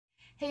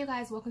Hey you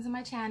guys, welcome to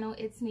my channel.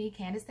 It's me,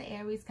 Candace the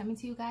Aries, coming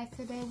to you guys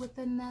today with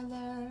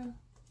another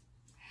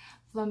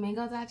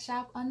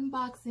Flamingo.shop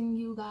unboxing,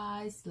 you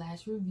guys,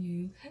 /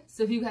 review.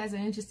 So if you guys are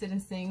interested in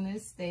seeing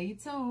this, stay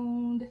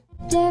tuned.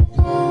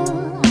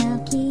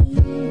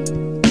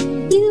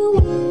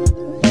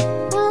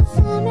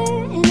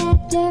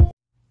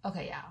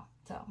 Okay, y'all,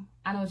 so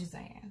I know what you're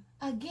saying.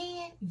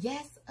 Again,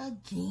 yes,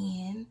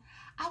 again,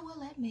 I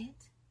will admit,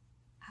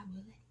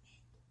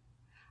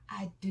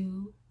 I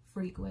do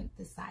frequent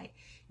the site.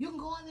 You can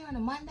go on there on a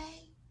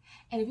Monday,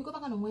 and if you go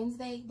back on a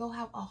Wednesday, they'll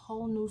have a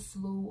whole new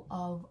slew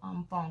of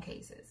phone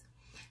cases.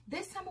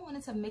 This time I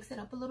wanted to mix it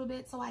up a little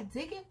bit, so I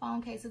did get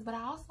phone cases, but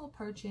I also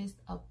purchased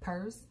a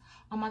purse.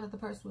 I thought the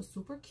purse was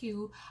super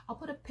cute. I'll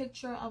put a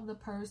picture of the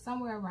purse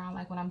somewhere around,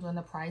 like when I'm doing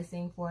the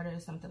pricing for it or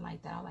something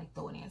like that. I'll like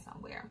throw it in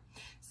somewhere.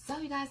 So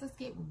you guys, let's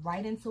get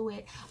right into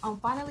it.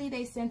 Finally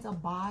they sent a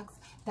box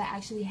that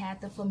actually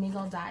had the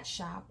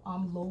Flamingo.shop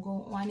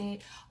logo on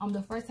it.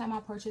 The first time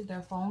I purchased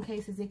their phone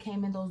cases, it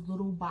came in those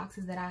little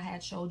boxes that I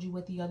had showed you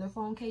with the other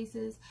phone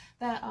cases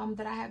that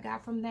that I had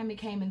got from them. It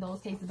came in those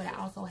cases, but it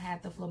also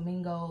had the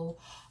Flamingo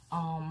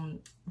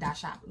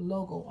 .shop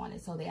logo on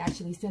it. So they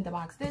actually sent the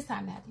box this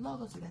time that had the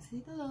logo, so you guys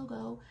see the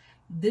logo.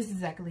 This is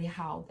exactly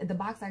how the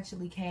box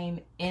actually came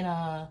in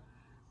a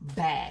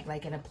bag,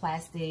 like in a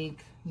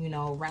plastic, you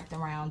know, wrapped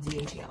around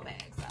DHL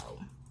bag. So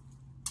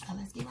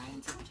let's get right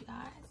into it, you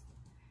guys.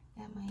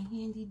 Got my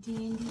handy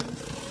dandy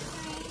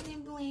green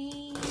and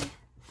bling.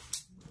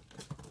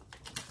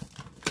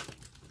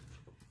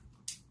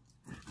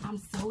 I'm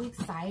so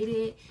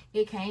excited.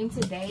 It came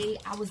today.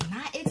 I was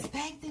not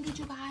expecting it,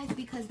 you guys,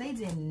 because they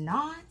did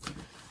not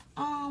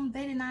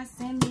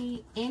send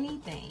me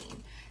anything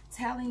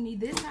telling me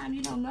this time.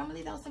 You know,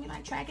 normally they'll send me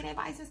like tracking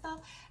advice and stuff,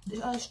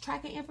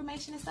 tracking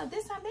information and stuff.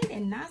 This time they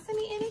did not send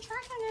me any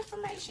tracking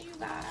information, you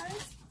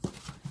guys.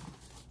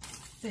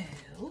 So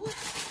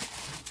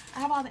I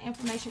have all the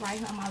information right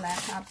here on my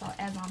laptop, so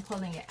as I'm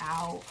pulling it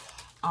out,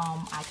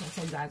 I can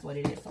tell you guys what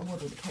it is. So we'll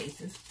do the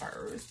cases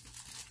first.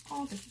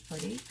 Oh, this is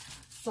pretty.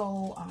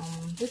 So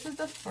this is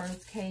the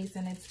first case,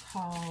 and it's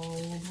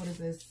called, what is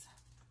this?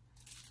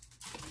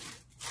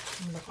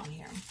 Let me look on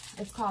here.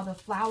 It's called the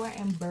Flower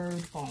and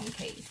Bird phone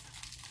case.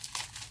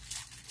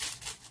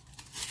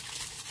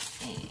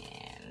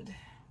 And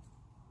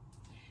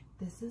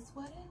this is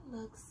what it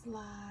looks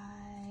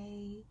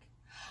like.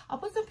 I'll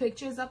put some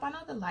pictures up. I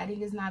know the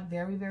lighting is not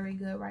very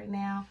good right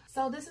now.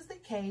 So this is the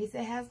case.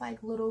 It has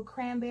like little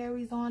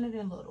cranberries on it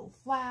and little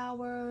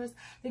flowers.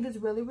 I think it's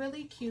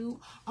really cute.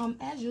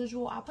 As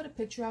usual, I'll put a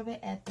picture of it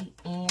at the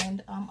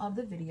end of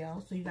the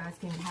video, so you guys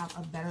can have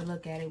a better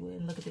look at it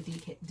and look at the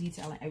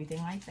detail and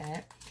everything like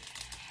that.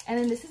 And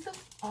then this is the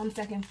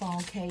second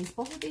phone case.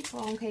 Both of these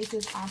phone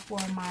cases are for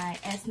my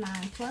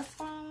S9 Plus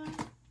phone.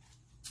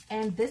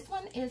 And this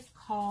one is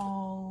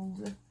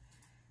called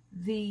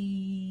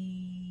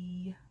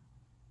the,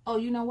 oh,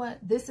 you know what?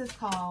 This is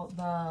called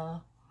the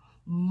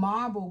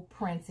marble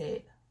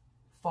printed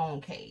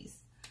phone case.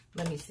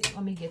 Let me see.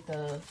 Let me get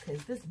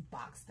because this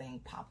box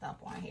thing popped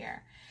up on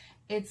here.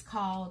 It's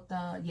called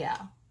the, yeah,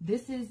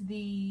 this is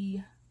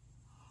the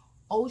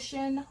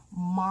ocean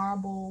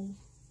marble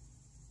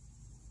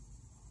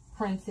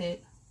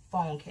printed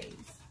phone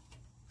case.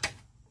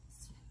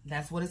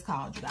 That's what it's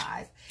called, you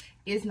guys.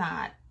 It's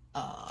not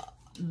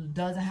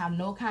doesn't have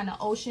no kind of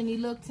oceany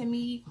look to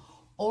me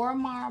or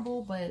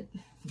marble, but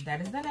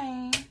that is the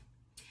name.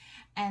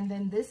 And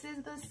then this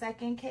is the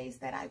second case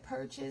that I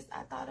purchased.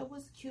 I thought it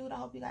was cute. I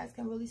hope you guys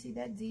can really see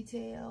that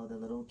detail, the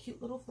little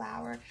cute little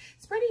flower.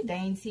 It's pretty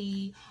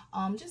dainty,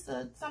 just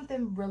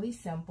something really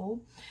simple.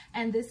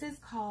 And this is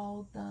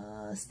called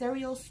the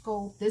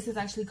Stereoscopic. This is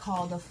actually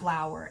called the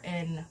Flower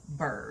and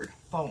Bird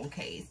phone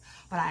case,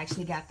 but I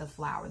actually got the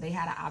flower. They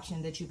had an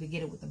option that you could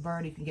get it with the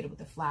bird, you can get it with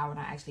the flower, and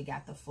I actually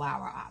got the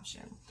flower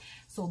option.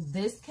 So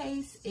this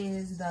case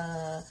is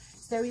the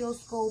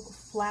Stereoscopic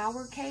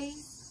flower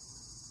case.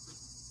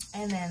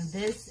 And then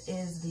this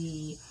is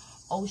the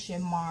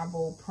ocean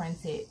marble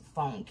printed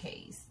phone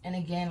case. And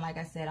again, like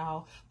I said,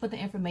 I'll put the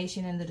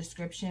information in the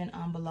description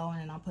below,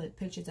 and then I'll put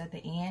pictures at the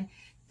end.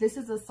 This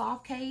is a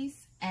soft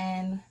case,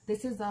 and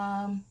this is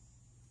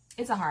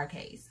it's a hard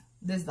case.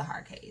 This is the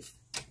hard case.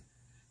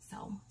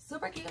 So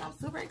super cute. I'm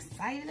super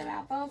excited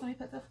about those. Let me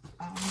put the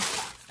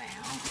box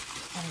down.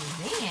 And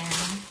then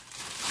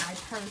I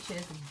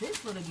purchased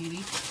this little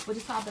beauty, which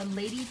is called the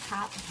Lady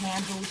Top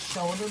Handle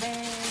Shoulder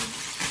Bag.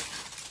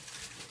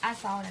 I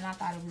saw it and I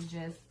thought it was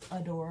just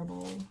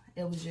adorable.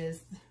 It was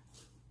just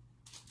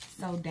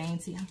so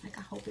dainty. I'm like,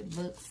 I hope it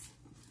looks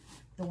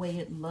the way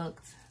it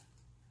looked.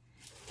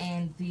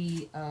 And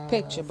the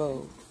picture,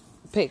 boo.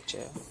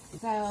 Picture.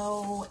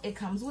 So it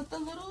comes with the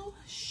little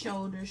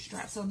shoulder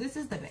strap. So this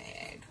is the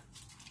bag.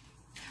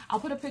 I'll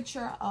put a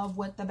picture of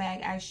what the bag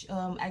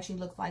actually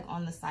looks like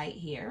on the site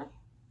here.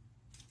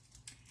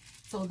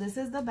 So this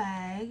is the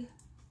bag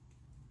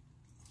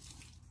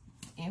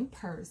in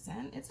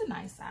person. It's a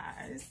nice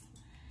size.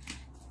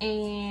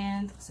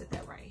 And I'll set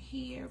that right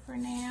here for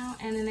now.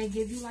 And then they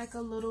give you like a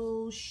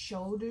little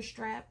shoulder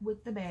strap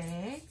with the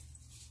bag.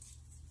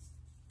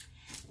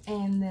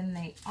 And then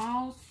they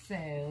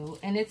also,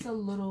 and it's a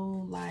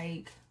little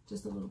like,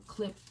 just a little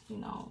clip, you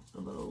know, a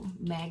little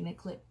magnet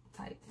clip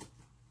type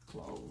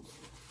clothes.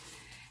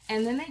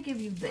 And then they give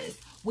you this,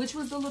 which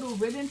was the little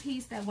ribbon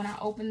piece that when I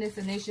opened this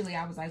initially,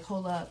 I was like,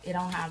 hold up, it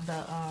don't have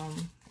the,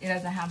 it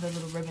doesn't have the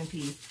little ribbon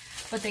piece.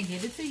 But they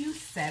give it to you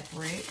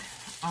separate.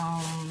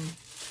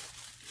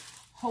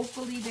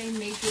 Hopefully they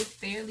make it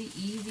fairly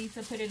easy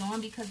to put it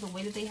on, because the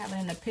way that they have it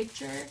in the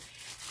picture,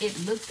 it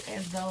looks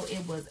as though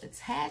it was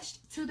attached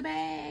to the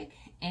bag,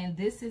 and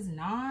this is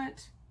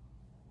not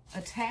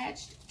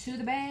attached to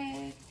the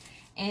bag.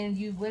 And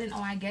you wouldn't,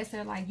 I guess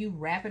they're like, you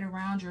wrap it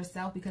around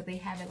yourself because they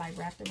have it like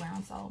wrapped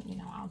around. So, you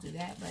know, I'll do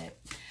that. But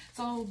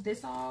so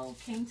this all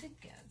came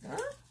together.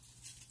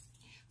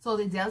 So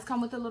it does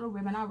come with a little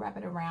ribbon. I'll wrap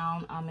it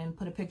around and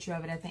put a picture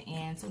of it at the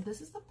end. So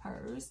this is the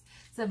purse.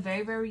 It's a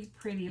very, very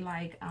pretty,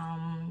 like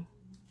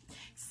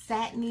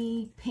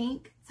satiny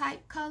pink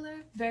type color.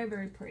 Very,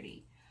 very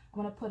pretty.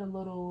 I'm gonna put a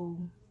little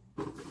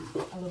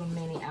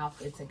mini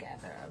outfit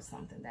together of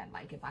something that,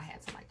 like, if I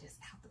had to, like, just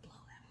out the blow,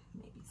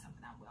 maybe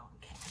something I wear on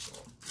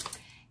casual.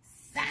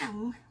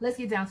 So let's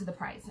get down to the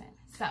pricing.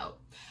 So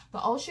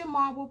the Ocean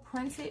Marble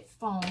printed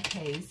phone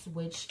case,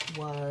 which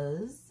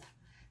was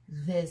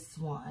this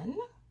one.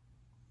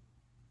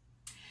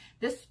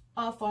 This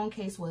phone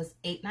case was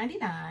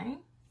 $8.99.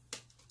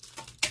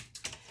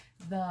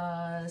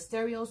 The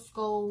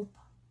Stereoscope,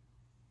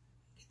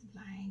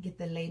 get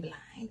the label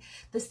line.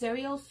 The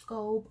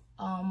Stereoscope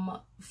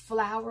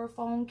flower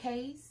phone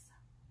case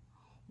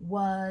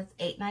was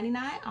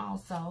 $8.99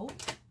 also.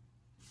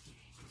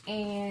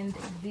 And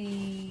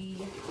the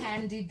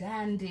handy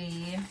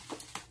dandy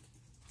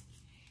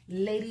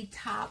lady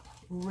top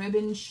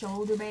ribbon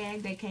shoulder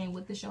bag that came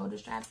with the shoulder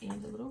strap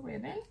and the little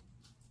ribbon,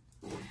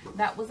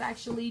 that was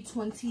actually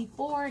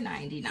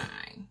 $24.99.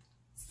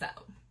 So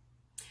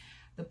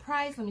the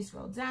price, let me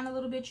scroll down a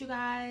little bit, you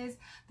guys.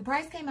 The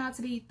price came out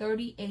to be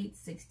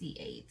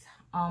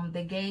 $38.68.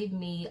 They gave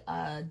me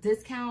a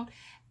discount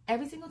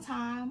every single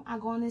time I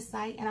go on this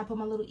site and I put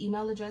my little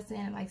email address in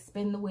and like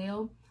spin the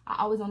wheel.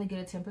 I always only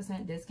get a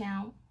 10%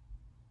 discount.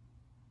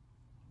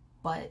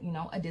 But, you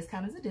know, a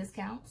discount is a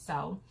discount.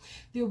 So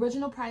the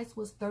original price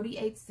was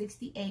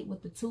 $38.68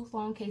 with the 2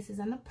 phone cases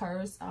and the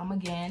purse.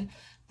 Again,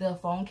 the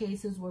phone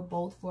cases were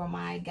both for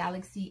my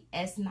Galaxy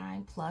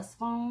S9 Plus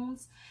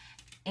phones.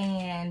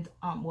 And,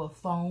 well,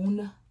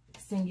 phone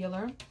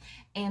singular.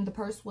 And the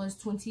purse was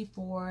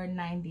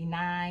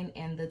 $24.99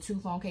 and the 2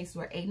 phone cases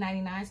were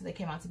 $8.99, so they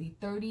came out to be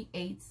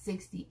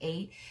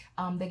 $38.68.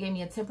 They gave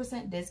me a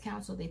 10%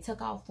 discount, so they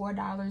took out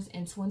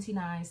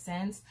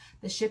 $4.29.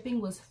 The shipping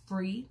was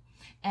free,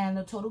 and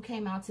the total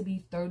came out to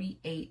be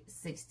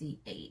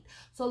 $38.68.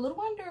 So a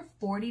little under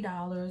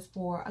 $40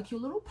 for a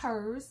cute little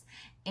purse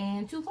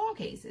and 2 phone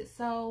cases.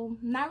 So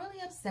not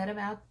really upset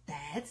about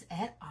that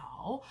at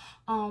all.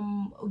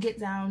 Get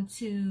down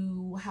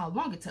to how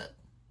long it took.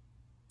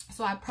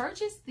 So I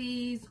purchased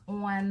these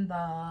on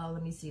the,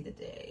 let me see the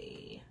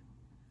day.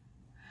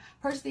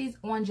 Purchased these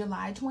on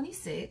July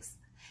 26th.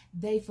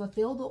 They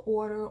fulfilled the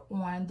order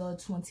on the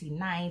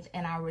 29th,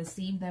 and I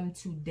received them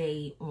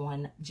today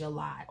on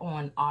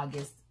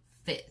August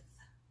 5th.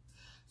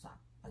 So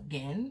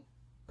again,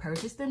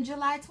 purchased them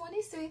July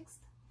 26th.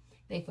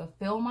 They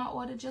fulfilled my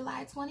order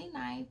July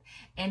 29th,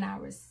 and I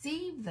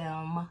received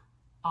them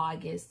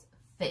August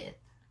 5th.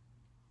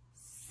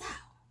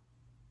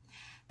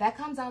 That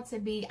comes out to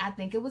be, I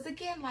think it was,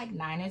 again, like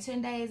 9 or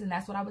 10 days. And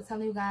that's what I was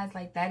telling you guys.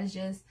 Like, that is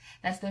just,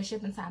 that's their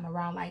shipping time,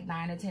 around like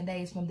 9 or 10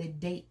 days from the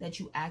date that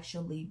you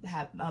actually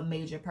have a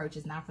major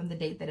purchase, not from the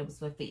date that it was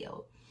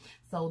fulfilled.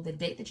 So the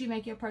date that you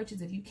make your purchase,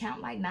 if you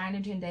count like 9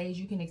 or 10 days,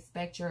 you can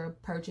expect your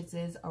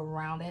purchases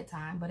around that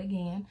time. But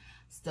again,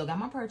 still got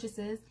my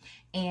purchases,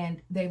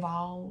 and they've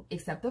all,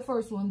 except the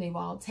first one, they've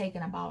all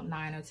taken about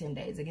 9 or 10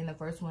 days. Again, the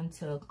first one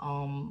took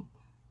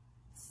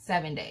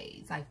 7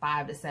 days, like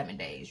 5 to 7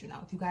 days. You know,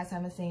 if you guys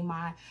haven't seen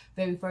my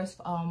very first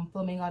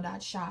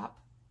Flamingo.shop,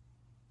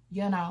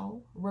 you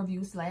know,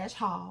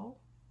 review/haul,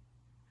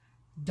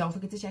 don't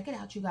forget to check it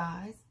out, you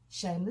guys.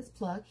 Shameless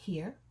plug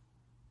here.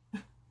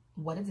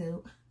 What to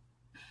do.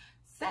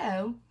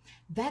 So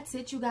that's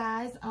it, you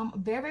guys. I'm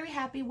very, very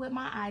happy with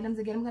my items.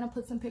 Again, I'm going to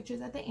put some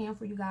pictures at the end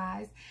for you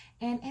guys.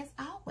 And as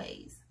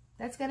always,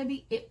 that's going to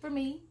be it for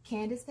me,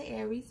 Candace the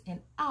Aries.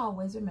 And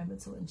always remember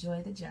to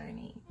enjoy the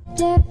journey.